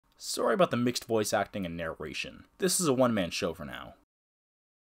Sorry about the mixed voice acting and narration. This is a one-man show for now.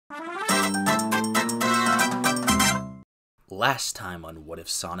 Last time on What If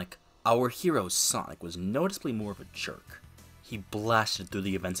Sonic, our hero Sonic was noticeably more of a jerk. He blasted through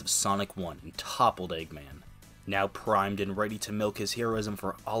the events of Sonic 1 and toppled Eggman. Now primed and ready to milk his heroism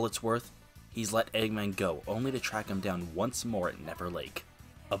for all it's worth, he's let Eggman go only to track him down once more at Never Lake.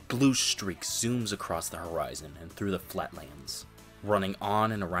 A blue streak zooms across the horizon and through the flatlands, running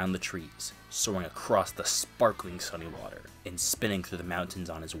on and around the trees, soaring across the sparkling sunny water, and spinning through the mountains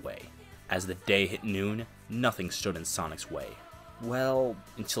on his way. As the day hit noon, nothing stood in Sonic's way. Well,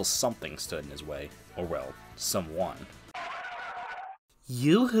 until something stood in his way. Or well, someone.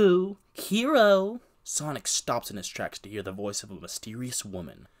 Yoo-hoo! Hero! Sonic stops in his tracks to hear the voice of a mysterious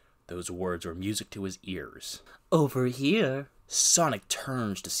woman. Those words were music to his ears. Over here! Sonic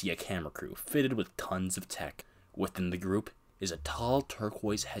turns to see a camera crew fitted with tons of tech. Within the group is a tall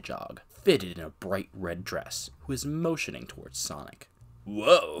turquoise hedgehog, fitted in a bright red dress, who is motioning towards Sonic.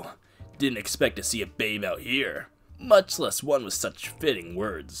 Whoa! Didn't expect to see a babe out here, much less one with such fitting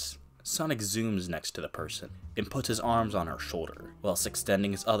words. Sonic zooms next to the person and puts his arms on her shoulder, whilst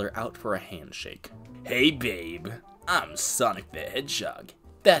extending his other out for a handshake. Hey babe, I'm Sonic the Hedgehog,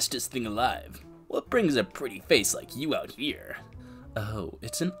 fastest thing alive. What brings a pretty face like you out here? Oh,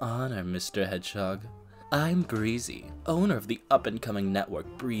 it's an honor, Mr. Hedgehog. I'm Breezy, owner of the up-and-coming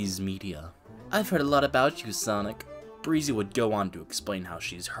network Breeze Media. I've heard a lot about you, Sonic. Breezy would go on to explain how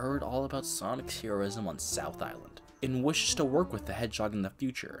she's heard all about Sonic's heroism on South Island, and wishes to work with the Hedgehog in the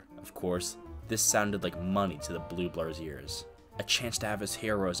future. Of course, this sounded like money to the Blue Blur's ears. A chance to have his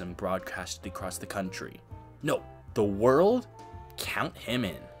heroism broadcasted across the country. No, the world? Count him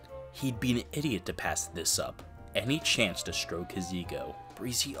in. He'd be an idiot to pass this up. Any chance to stroke his ego.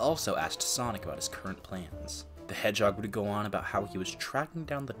 Breezy also asked Sonic about his current plans. The Hedgehog would go on about how he was tracking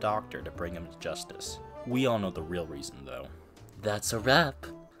down the Doctor to bring him to justice. We all know the real reason, though. That's a wrap.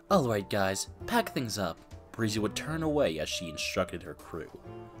 Alright guys, pack things up. Breezy would turn away as she instructed her crew.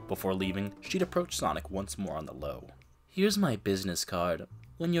 Before leaving, she'd approach Sonic once more on the low. Here's my business card.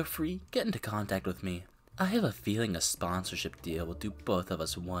 When you're free, get into contact with me. I have a feeling a sponsorship deal will do both of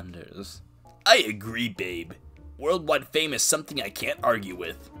us wonders. I agree, babe. Worldwide fame is something I can't argue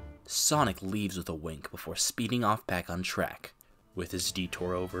with. Sonic leaves with a wink before speeding off back on track. With his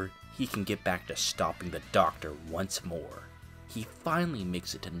detour over, he can get back to stopping the Doctor once more. He finally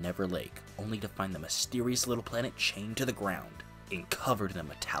makes it to Never Lake, only to find the mysterious little planet chained to the ground and covered in a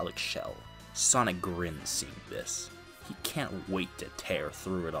metallic shell. Sonic grins seeing this. He can't wait to tear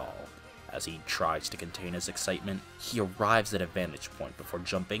through it all. As he tries to contain his excitement, he arrives at a vantage point before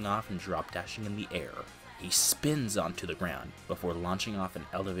jumping off and drop dashing in the air. He spins onto the ground before launching off an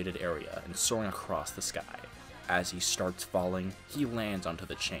elevated area and soaring across the sky. As he starts falling, he lands onto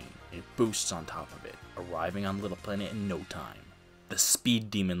the chain and boosts on top of it, arriving on Little Planet in no time. The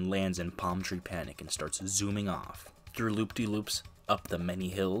Speed Demon lands in Palm Tree Panic and starts zooming off, through loop-de-loops, up the many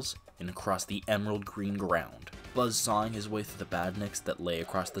hills, and across the emerald green ground, buzzsawing his way through the badniks that lay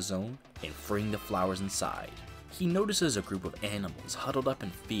across the zone, and freeing the flowers inside. He notices a group of animals huddled up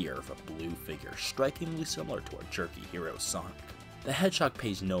in fear of a blue figure strikingly similar to our jerky hero Sonic. The Hedgehog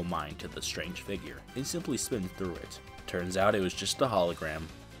pays no mind to the strange figure and simply spins through it. Turns out it was just a hologram.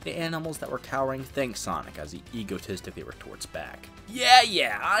 The animals that were cowering thank Sonic as he egotistically retorts back.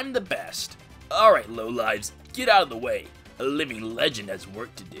 Yeah, I'm the best. Alright, lowlives, get out of the way. A living legend has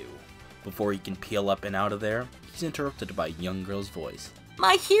work to do. Before he can peel up and out of there, he's interrupted by a young girl's voice.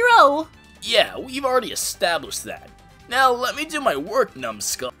 My hero! Yeah, we've already established that. Now let me do my work,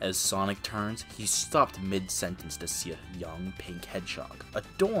 numbskull. As Sonic turns, he stopped mid-sentence to see a young pink hedgehog,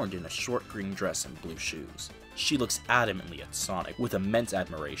 adorned in a short green dress and blue shoes. She looks adamantly at Sonic with immense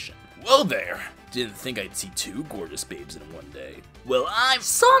admiration. Well there, didn't think I'd see two gorgeous babes in one day. Well, I'm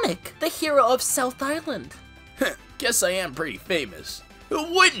Sonic, the hero of South Island. Guess I am pretty famous.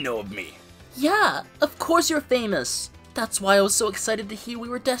 Who wouldn't know of me? Yeah, of course you're famous. That's why I was so excited to hear we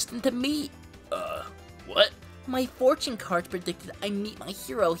were destined to meet. What? My fortune card predicted I'd meet my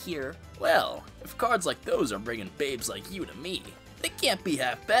hero here. Well, if cards like those are bringing babes like you to me, they can't be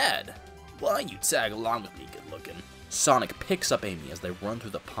half bad. Why don't you tag along with me, good looking? Sonic picks up Amy as they run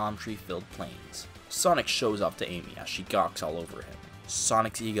through the palm tree filled plains. Sonic shows off to Amy as she gawks all over him.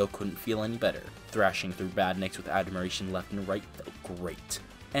 Sonic's ego couldn't feel any better. Thrashing through badniks with admiration left and right felt great.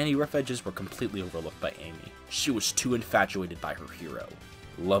 Any rough edges were completely overlooked by Amy. She was too infatuated by her hero.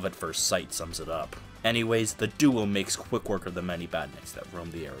 Love at first sight sums it up. Anyways, the duo makes quick work of the many badniks that roam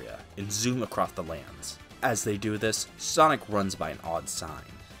the area, and zoom across the lands. As they do this, Sonic runs by an odd sign.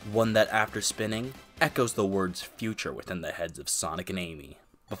 One that, after spinning, echoes the words future within the heads of Sonic and Amy.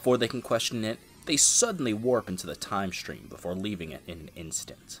 Before they can question it, they suddenly warp into the time stream before leaving it in an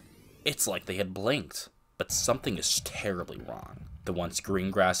instant. It's like they had blinked, but something is terribly wrong. The once green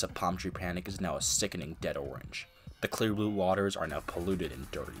grass of Palm Tree Panic is now a sickening dead orange. The clear blue waters are now polluted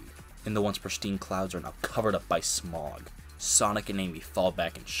and dirty, and the once pristine clouds are now covered up by smog. Sonic and Amy fall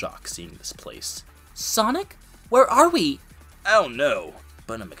back in shock seeing this place. Sonic? Where are we? I don't know,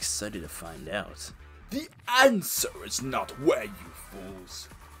 but I'm excited to find out. The answer is not where, you fools,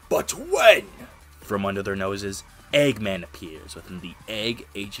 but when! From under their noses, Eggman appears within the Egg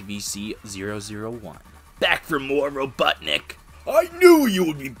HVC 001. Back for more, Robotnik! I knew you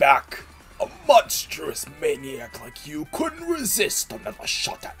would be back! A monstrous maniac like you couldn't resist another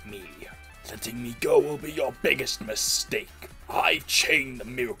shot at me. Letting me go will be your biggest mistake. I chained the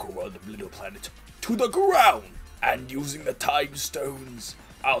miracle world of Little Planet to the ground, and using the time stones,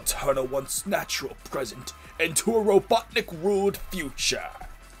 I'll turn a once natural present into a Robotnik-ruled future.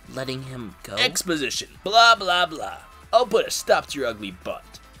 Letting him go? Exposition, blah blah blah. I'll put a stop to your ugly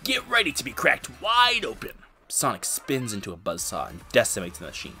butt. Get ready to be cracked wide open. Sonic spins into a buzzsaw and decimates the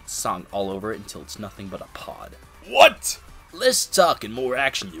machine, sawing all over it until it's nothing but a pod. What? Less talk and more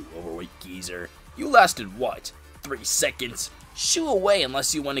action, you overweight geezer. You lasted what? 3 seconds? Shoo away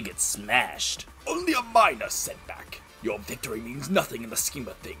unless you want to get smashed. Only a minor setback. Your victory means nothing in the scheme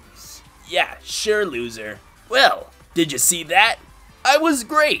of things. Yeah, sure, loser. Well, did you see that? I was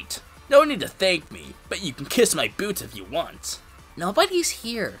great. No need to thank me, but you can kiss my boots if you want. Nobody's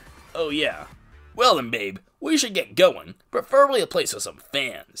here. Oh yeah. Well then, babe, we should get going. Preferably a place with some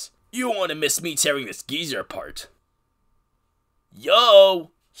fans. You don't want to miss me tearing this geezer apart.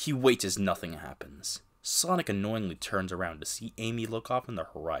 Yo! He waits as nothing happens. Sonic annoyingly turns around to see Amy look off in the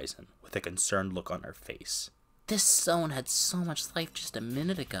horizon with a concerned look on her face. This zone had so much life just a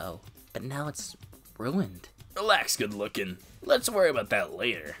minute ago, but now it's ruined. Relax, good looking. Let's worry about that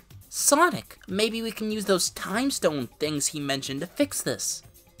later. Sonic, maybe we can use those time stone things he mentioned to fix this.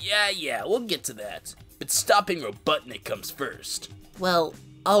 Yeah, we'll get to that. But stopping Robotnik comes first. Well,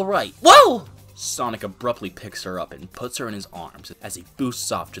 alright. Whoa! Sonic abruptly picks her up and puts her in his arms as he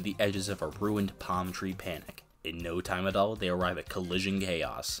boosts off to the edges of a ruined Palm Tree Panic. In no time at all, they arrive at Collision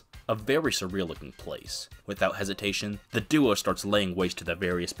Chaos, a very surreal looking place. Without hesitation, the duo starts laying waste to the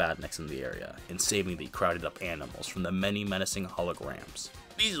various badniks in the area and saving the crowded up animals from the many menacing holograms.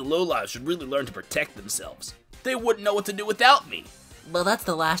 These lowlifes should really learn to protect themselves. They wouldn't know what to do without me. Well, that's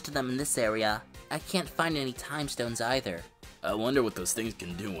the last of them in this area. I can't find any time stones either. I wonder what those things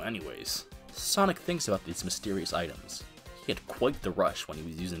can do anyways. Sonic thinks about these mysterious items. He had quite the rush when he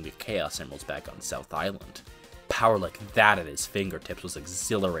was using the Chaos Emeralds back on South Island. Power like that at his fingertips was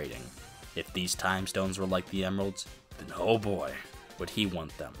exhilarating. If these time stones were like the emeralds, then oh boy, would he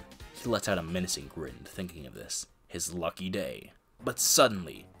want them. He lets out a menacing grin thinking of this, his lucky day. But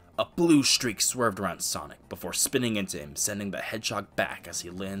suddenly, a blue streak swerved around Sonic before spinning into him, sending the hedgehog back as he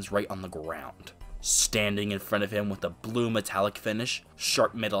lands right on the ground. Standing in front of him with a blue metallic finish,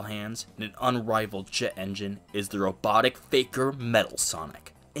 sharp metal hands, and an unrivaled jet engine is the robotic faker Metal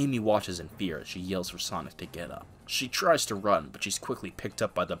Sonic. Amy watches in fear as she yells for Sonic to get up. She tries to run, but she's quickly picked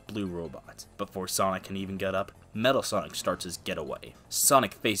up by the blue robot. Before Sonic can even get up, Metal Sonic starts his getaway.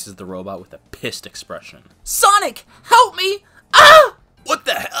 Sonic faces the robot with a pissed expression. Sonic, help me! Ah! What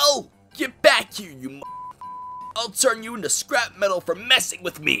the hell? Get back here, you m***! I'll turn you into scrap metal for messing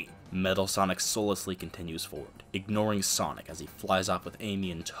with me! Metal Sonic soullessly continues forward, ignoring Sonic as he flies off with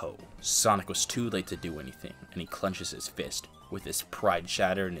Amy in tow. Sonic was too late to do anything, and he clenches his fist. With his pride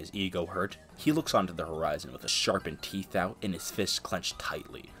shattered and his ego hurt, he looks onto the horizon with his sharpened teeth out and his fist clenched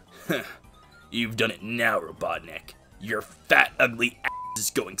tightly. You've done it now, Robotnik. Your fat, ugly ass is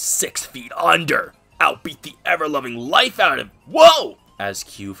going 6 feet under! I'll beat the ever-loving life out of— Whoa! As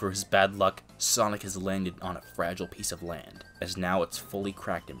cue for his bad luck, Sonic has landed on a fragile piece of land, as now it's fully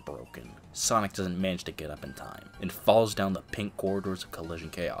cracked and broken. Sonic doesn't manage to get up in time, and falls down the pink corridors of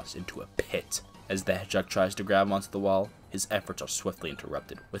Collision Chaos into a pit. As the hedgehog tries to grab onto the wall, his efforts are swiftly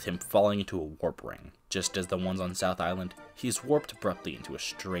interrupted, with him falling into a warp ring. Just as the ones on South Island, he is warped abruptly into a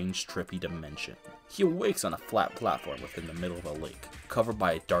strange, trippy dimension. He awakes on a flat platform within the middle of a lake, covered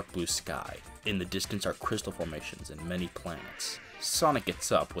by a dark blue sky. In the distance are crystal formations and many planets. Sonic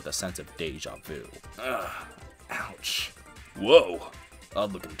gets up with a sense of deja vu. Ugh, ouch. Whoa,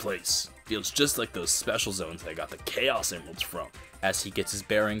 odd looking place. Feels just like those special zones I got the Chaos Emeralds from. As he gets his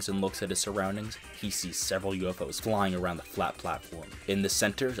bearings and looks at his surroundings, he sees several UFOs flying around the flat platform. In the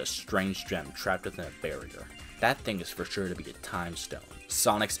center is a strange gem trapped within a barrier. That thing is for sure to be a time stone.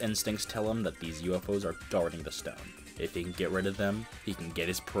 Sonic's instincts tell him that these UFOs are guarding the stone. If he can get rid of them, he can get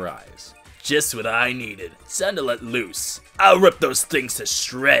his prize. Just what I needed. It's time to let loose. I'll rip those things to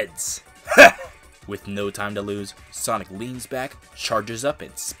shreds. With no time to lose, Sonic leans back, charges up,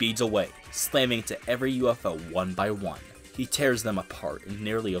 and speeds away, slamming into every UFO one by one. He tears them apart and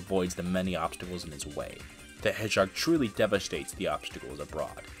nearly avoids the many obstacles in his way. The Hedgehog truly devastates the obstacles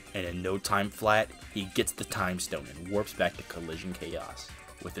abroad, and in no time flat, he gets the time stone and warps back to Collision Chaos.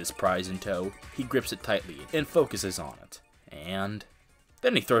 With his prize in tow, he grips it tightly and focuses on it. And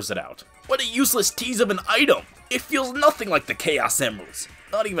then he throws it out. What a useless tease of an item! It feels nothing like the Chaos Emeralds.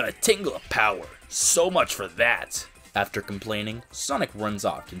 Not even a tingle of power. So much for that. After complaining, Sonic runs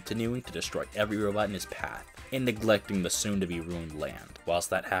off, continuing to destroy every robot in his path, and neglecting the soon-to-be-ruined land. Whilst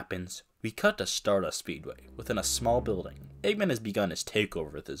that happens, we cut to Stardust Speedway, within a small building. Eggman has begun his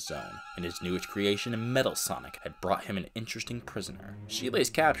takeover of this zone, and his newest creation, Metal Sonic, had brought him an interesting prisoner. She lays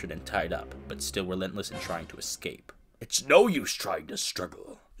captured and tied up, but still relentless in trying to escape. It's no use trying to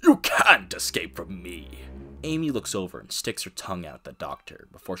struggle. You can't escape from me. Amy looks over and sticks her tongue out at the doctor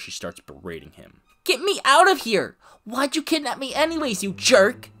before she starts berating him. Get me out of here! Why'd you kidnap me anyways, you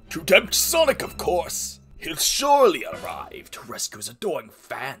jerk? To tempt Sonic, of course. He'll surely arrive to rescue his adoring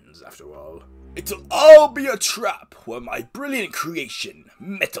fans, after all. It'll all be a trap where my brilliant creation,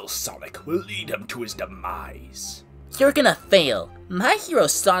 Metal Sonic, will lead him to his demise. You're gonna fail. My hero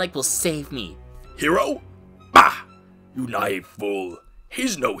Sonic will save me. Hero? Bah! You naive fool.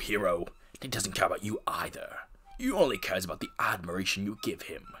 He's no hero. He doesn't care about you either. He only cares about the admiration you give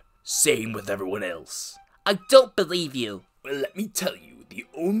him. Same with everyone else. I don't believe you. Well, let me tell you, the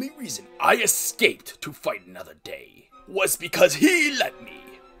only reason I escaped to fight another day was because he let me.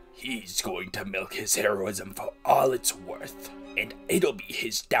 He's going to milk his heroism for all it's worth, and it'll be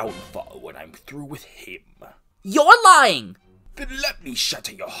his downfall when I'm through with him. You're lying! Then let me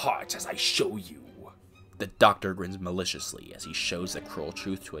shatter your heart as I show you. The doctor grins maliciously as he shows the cruel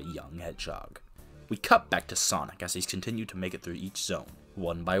truth to a young hedgehog. We cut back to Sonic as he's continued to make it through each zone,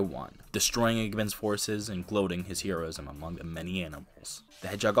 one by one, destroying Eggman's forces and gloating his heroism among the many animals. The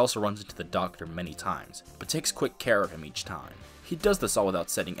hedgehog also runs into the doctor many times, but takes quick care of him each time. He does this all without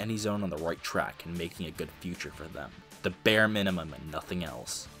setting any zone on the right track and making a good future for them. The bare minimum and nothing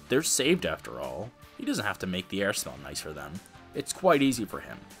else. They're saved after all. He doesn't have to make the air smell nice for them. It's quite easy for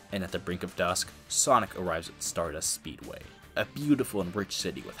him, and at the brink of dusk, Sonic arrives at Stardust Speedway, a beautiful and rich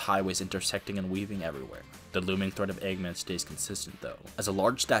city with highways intersecting and weaving everywhere. The looming threat of Eggman stays consistent though, as a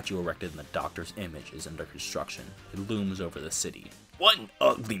large statue erected in the Doctor's image is under construction. It looms over the city. What an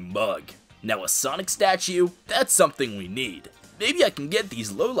ugly mug. Now a Sonic statue? That's something we need. Maybe I can get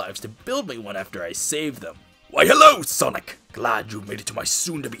these lowlifes to build me one after I save them. Why hello, Sonic! Glad you made it to my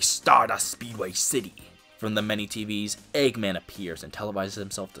soon-to-be Stardust Speedway city. From the many TVs, Eggman appears and televises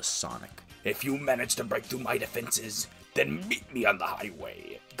himself to Sonic. If you manage to break through my defenses, then meet me on the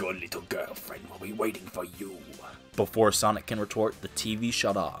highway. Your little girlfriend will be waiting for you. Before Sonic can retort, the TV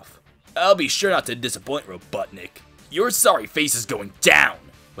shut off. I'll be sure not to disappoint, Robotnik. Your sorry face is going down!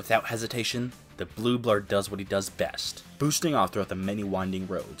 Without hesitation, the Blue Blur does what he does best, boosting off throughout the many winding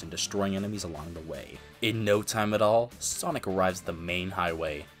roads and destroying enemies along the way. In no time at all, Sonic arrives at the main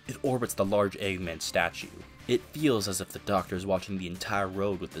highway. It orbits the large Eggman statue. It feels as if the Doctor is watching the entire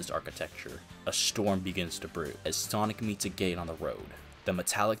road with this architecture. A storm begins to brew as Sonic meets a gate on the road. The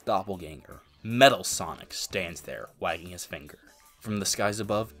metallic doppelganger, Metal Sonic, stands there, wagging his finger. From the skies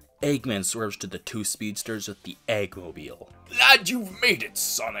above, Eggman swerves to the two speedsters with the Eggmobile. Glad you've made it,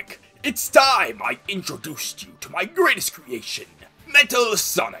 Sonic. It's time I introduced you to my greatest creation, Metal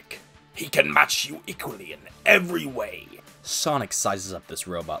Sonic. He can match you equally in every way. Sonic sizes up this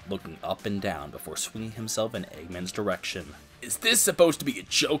robot, looking up and down before swinging himself in Eggman's direction. Is this supposed to be a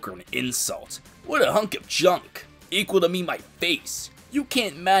joke or an insult? What a hunk of junk. Equal to me my face. You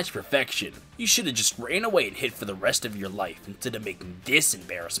can't match perfection. You should have just ran away and hid for the rest of your life instead of making this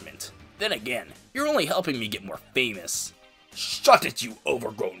embarrassment. Then again, you're only helping me get more famous. Shut it, you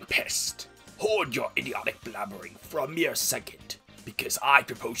overgrown pest. Hold your idiotic blabbering for a mere second, because I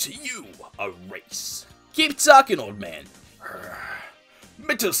propose to you a race. Keep talking, old man.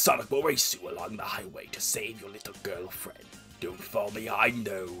 Metal Sonic will race you along the highway to save your little girlfriend. Don't fall behind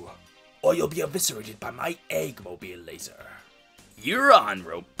though, or you'll be eviscerated by my Eggmobile laser. You're on,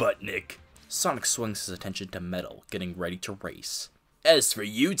 Robotnik. Sonic swings his attention to Metal, getting ready to race. As for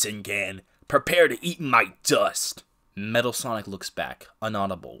you, Tin Can, prepare to eat my dust. Metal Sonic looks back,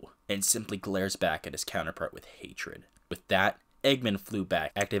 unaudible, and simply glares back at his counterpart with hatred. With that, Eggman flew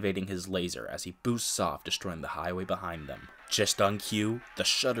back, activating his laser as he boosts off, destroying the highway behind them. Just on cue, the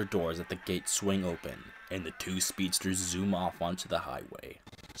shutter doors at the gate swing open, and the two speedsters zoom off onto the highway.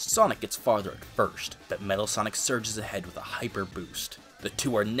 Sonic gets farther at first, but Metal Sonic surges ahead with a hyper boost. The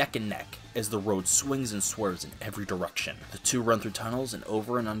two are neck and neck as the road swings and swerves in every direction. The two run through tunnels and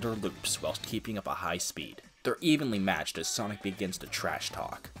over and under loops whilst keeping up a high speed. They're evenly matched as Sonic begins to trash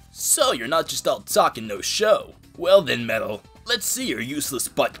talk. So you're not just all talk and no show. Well then, Metal, let's see your useless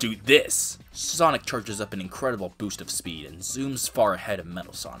butt do this. Sonic charges up an incredible boost of speed and zooms far ahead of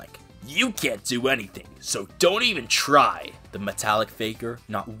Metal Sonic. You can't do anything, so don't even try. The metallic faker,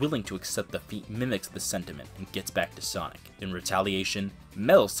 not willing to accept defeat, mimics the sentiment and gets back to Sonic. In retaliation,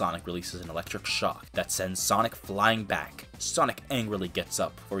 Metal Sonic releases an electric shock that sends Sonic flying back. Sonic angrily gets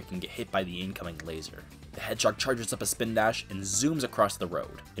up before he can get hit by the incoming laser. The Hedgehog charges up a spin dash and zooms across the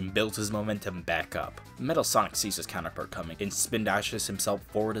road, and builds his momentum back up. Metal Sonic sees his counterpart coming and spin dashes himself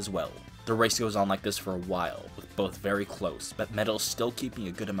forward as well. The race goes on like this for a while, with both very close, but Metal still keeping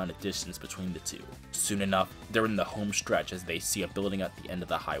a good amount of distance between the two. Soon enough, they're in the home stretch as they see a building at the end of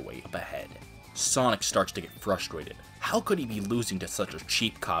the highway up ahead. Sonic starts to get frustrated. How could he be losing to such a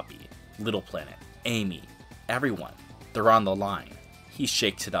cheap copy? Little Planet, Amy, everyone, they're on the line. He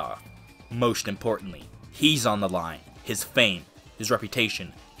shakes it off. Most importantly, he's on the line. His fame, his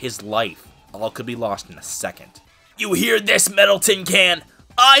reputation, his life, all could be lost in a second. You hear this, Metal Tin Can?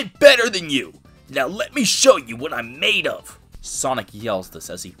 I'm better than you! Now let me show you what I'm made of! Sonic yells this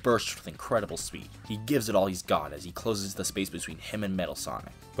as he bursts with incredible speed. He gives it all he's got as he closes the space between him and Metal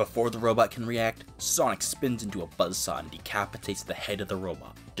Sonic. Before the robot can react, Sonic spins into a buzzsaw and decapitates the head of the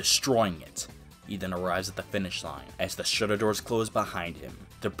robot, destroying it. He then arrives at the finish line as the shutter doors close behind him.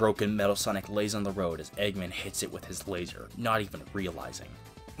 The broken Metal Sonic lays on the road as Eggman hits it with his laser, not even realizing.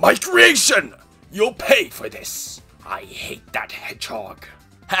 My creation! You'll pay for this! I hate that hedgehog.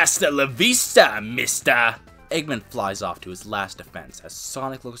 Hasta la vista, mister! Eggman flies off to his last defense as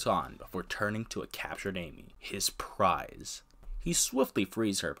Sonic looks on before turning to a captured Amy, his prize. He swiftly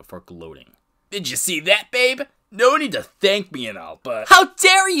frees her before gloating. Did you see that, babe? No need to thank me and all, but... How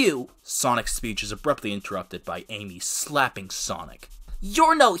dare you! Sonic's speech is abruptly interrupted by Amy slapping Sonic.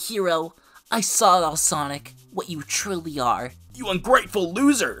 You're no hero. I saw it all, Sonic. What you truly are. You ungrateful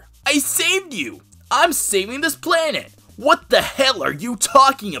loser! I saved you! I'm saving this planet! What the hell are you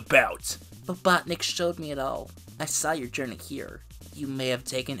talking about? Robotnik showed me it all. I saw your journey here. You may have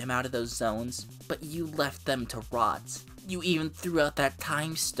taken him out of those zones, but you left them to rot. You even threw out that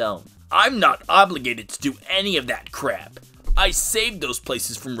time stone. I'm not obligated to do any of that crap. I saved those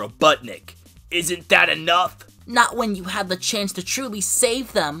places from Robotnik. Isn't that enough? Not when you had the chance to truly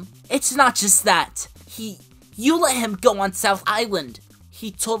save them. It's not just that. You let him go on South Island.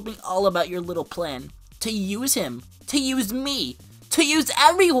 He told me all about your little plan. To use him. To use me. To use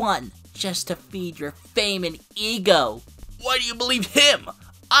everyone. Just to feed your fame and ego. Why do you believe him?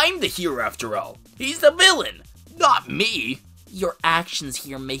 I'm the hero after all. He's the villain, not me. Your actions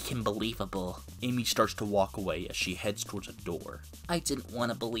here make him believable. Amy starts to walk away as she heads towards a door. I didn't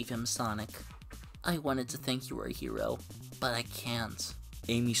want to believe him, Sonic. I wanted to think you were a hero, but I can't.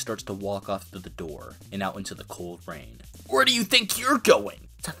 Amy starts to walk off through the door and out into the cold rain. Where do you think you're going?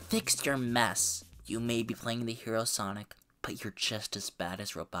 To fix your mess. You may be playing the hero, Sonic, but you're just as bad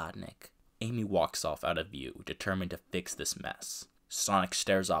as Robotnik. Amy walks off out of view, determined to fix this mess. Sonic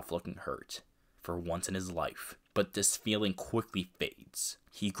stares off looking hurt, for once in his life, but this feeling quickly fades.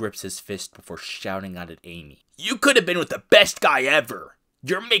 He grips his fist before shouting out at Amy. You could have been with the best guy ever!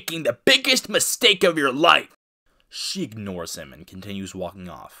 You're making the biggest mistake of your life! She ignores him and continues walking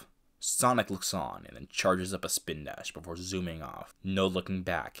off. Sonic looks on and then charges up a spin dash before zooming off. No looking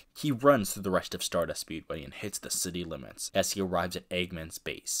back. He runs through the rest of Stardust Speedway and hits the city limits as he arrives at Eggman's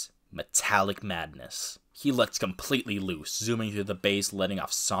base. Metallic madness. He lets completely loose, zooming through the base, letting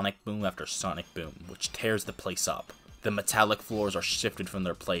off Sonic Boom after Sonic Boom, which tears the place up. The metallic floors are shifted from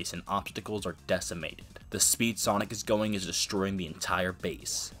their place and obstacles are decimated. The speed Sonic is going is destroying the entire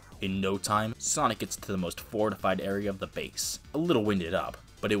base. In no time, Sonic gets to the most fortified area of the base. A little winded up,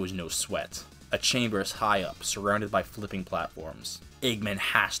 but it was no sweat. A chamber is high up, surrounded by flipping platforms. Eggman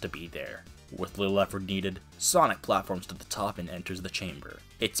has to be there. With little effort needed, Sonic platforms to the top and enters the chamber.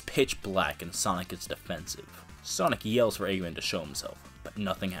 It's pitch black and Sonic is defensive. Sonic yells for Eggman to show himself, but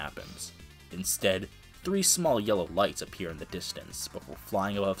nothing happens. Instead, 3 small yellow lights appear in the distance before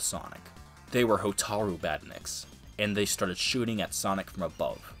flying above Sonic. They were Hotaru Badniks, and they started shooting at Sonic from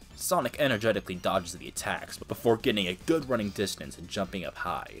above. Sonic energetically dodges the attacks before getting a good running distance and jumping up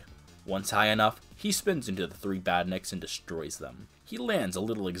high. Once high enough, he spins into the 3 Badniks and destroys them. He lands a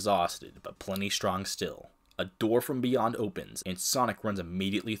little exhausted, but plenty strong still. A door from beyond opens, and Sonic runs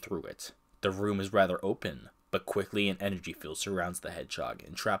immediately through it. The room is rather open, but quickly an energy field surrounds the hedgehog,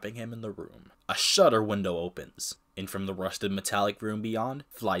 entrapping him in the room. A shutter window opens, and from the rusted metallic room beyond,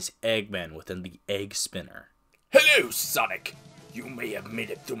 flies Eggman within the egg spinner. Hello, Sonic! You may have made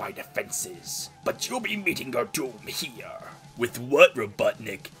it through my defenses, but you'll be meeting your doom here. With what,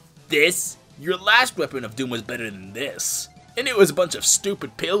 Robotnik? This? Your last weapon of doom was better than this. And it was a bunch of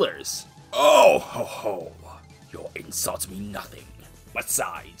stupid pillars. Oh ho ho. Your insults mean nothing.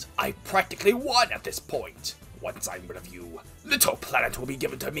 Besides, I practically won at this point. Once I'm rid of you, Little Planet will be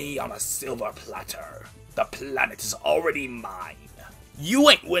given to me on a silver platter. The planet is already mine. You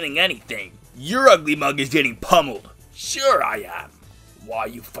ain't winning anything. Your ugly mug is getting pummeled. Sure I am. Why are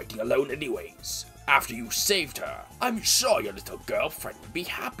you fighting alone anyways? After you saved her, I'm sure your little girlfriend would be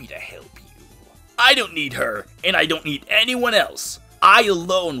happy to help you. I don't need her, and I don't need anyone else. I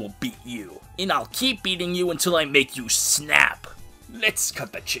alone will beat you, and I'll keep beating you until I make you snap. Let's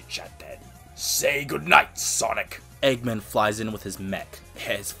cut the chit-chat then. Say goodnight, Sonic. Eggman flies in with his mech. It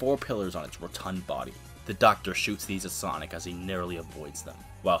has 4 pillars on its rotund body. The Doctor shoots these at Sonic as he narrowly avoids them.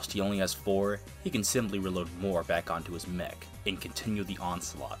 Whilst he only has 4, he can simply reload more back onto his mech and continue the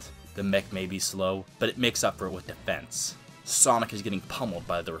onslaught. The mech may be slow, but it makes up for it with defense. Sonic is getting pummeled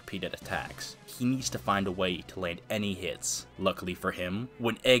by the repeated attacks. He needs to find a way to land any hits. Luckily for him,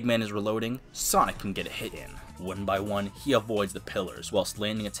 when Eggman is reloading, Sonic can get a hit in. One by one, he avoids the pillars whilst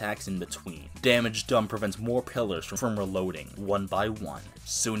landing attacks in between. Damage done prevents more pillars from reloading, one by one.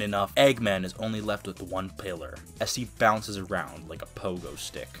 Soon enough, Eggman is only left with 1 pillar, as he bounces around like a pogo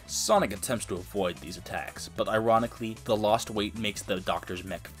stick. Sonic attempts to avoid these attacks, but ironically, the lost weight makes the Doctor's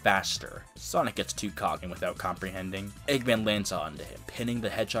mech faster. Sonic gets too cocky and without comprehending, Eggman lands onto him, pinning the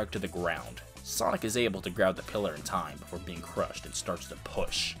Hedgehog to the ground. Sonic is able to grab the pillar in time before being crushed and starts to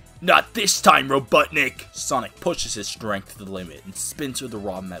push. Not this time, Robotnik! Sonic pushes his strength to the limit and spins through the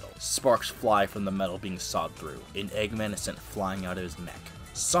raw metal. Sparks fly from the metal being sawed through, and Eggman is sent flying out of his mech.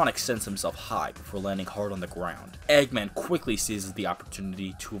 Sonic sends himself high before landing hard on the ground. Eggman quickly seizes the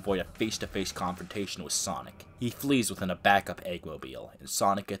opportunity to avoid a face-to-face confrontation with Sonic. He flees within a backup Eggmobile, and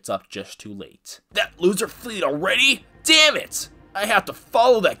Sonic gets up just too late. That loser fleed already? Damn it! I have to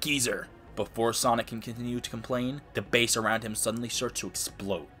follow that geezer! Before Sonic can continue to complain, the base around him suddenly starts to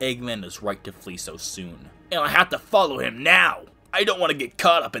explode. Eggman is right to flee so soon. And I have to follow him now! I don't want to get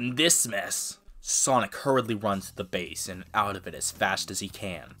caught up in this mess! Sonic hurriedly runs to the base and out of it as fast as he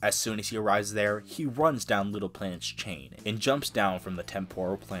can. As soon as he arrives there, he runs down Little Planet's chain and jumps down from the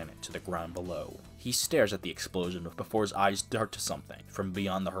temporal planet to the ground below. He stares at the explosion before his eyes dart to something. From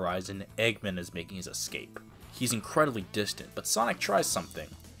beyond the horizon, Eggman is making his escape. He's incredibly distant, but Sonic tries something.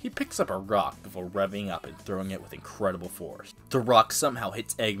 He picks up a rock before revving up and throwing it with incredible force. The rock somehow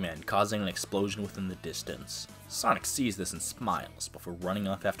hits Eggman, causing an explosion within the distance. Sonic sees this and smiles before running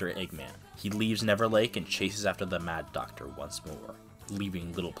off after Eggman. He leaves Never Lake and chases after the Mad Doctor once more,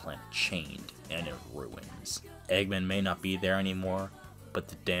 leaving Little Planet chained and in ruins. Eggman may not be there anymore, but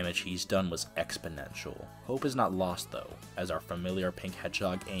the damage he's done was exponential. Hope is not lost though, as our familiar pink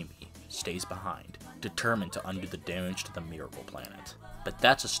hedgehog Amy stays behind, determined to undo the damage to the Miracle Planet. But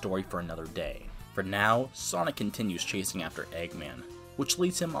that's a story for another day. For now, Sonic continues chasing after Eggman, which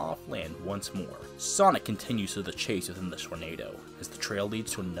leads him off-land once more. Sonic continues through the chase within the tornado, as the trail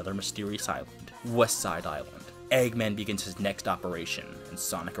leads to another mysterious island, Westside Island. Eggman begins his next operation, and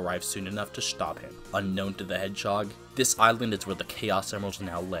Sonic arrives soon enough to stop him. Unknown to the Hedgehog, this island is where the Chaos Emeralds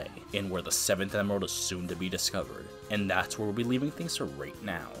now lay, and where the 7th Emerald is soon to be discovered. And that's where we'll be leaving things for right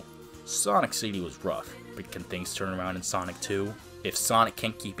now. Sonic City was rough, but can things turn around in Sonic 2? If Sonic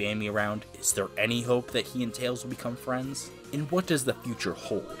can't keep Amy around, is there any hope that he and Tails will become friends? And what does the future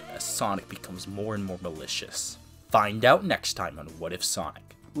hold as Sonic becomes more and more malicious? Find out next time on What If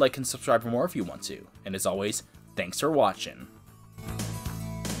Sonic. Like and subscribe for more if you want to, and as always, thanks for watching.